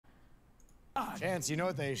Chance, you know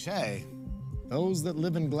what they say. Those that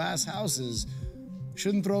live in glass houses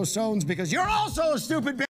shouldn't throw stones because you're also a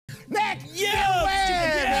stupid bitch. Nick,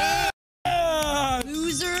 Yeah!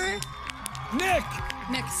 Loser. Nick,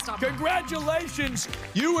 Nick, stop. congratulations.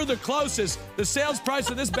 You were the closest. The sales price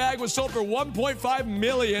of this bag was sold for $1.5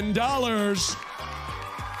 million.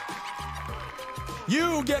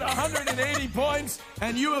 You get 180 points,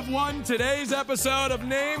 and you have won today's episode of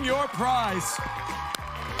Name Your Price.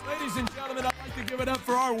 Ladies and gentlemen, I'd like to give it up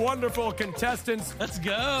for our wonderful contestants. Let's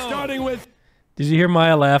go. Starting with... Did you hear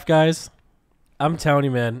Maya laugh, guys? I'm telling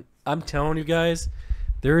you, man. I'm telling you guys,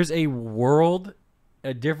 there is a world,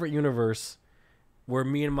 a different universe, where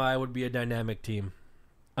me and Maya would be a dynamic team.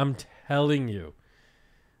 I'm telling you.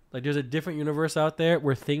 Like, there's a different universe out there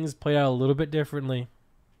where things play out a little bit differently.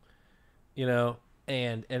 You know,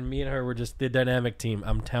 and me and her were just the dynamic team.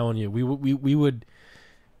 I'm telling you. We would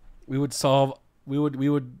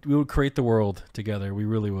create the world together. We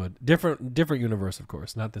really would. Different universe, of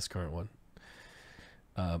course, not this current one.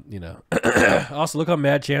 You know. Also, look how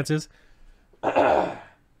mad Chance is.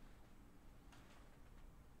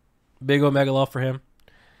 Big Omega love for him.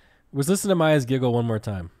 Was listen to Maya's giggle one more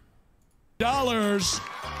time.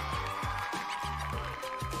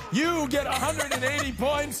 You get 180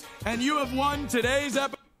 points, and you have won today's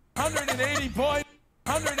episode. 180 points,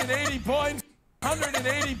 180 points,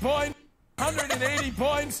 180 points, 180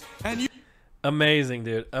 points, and you... Amazing,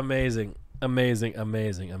 dude. Amazing.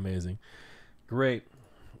 Great.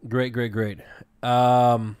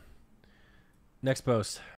 Next post.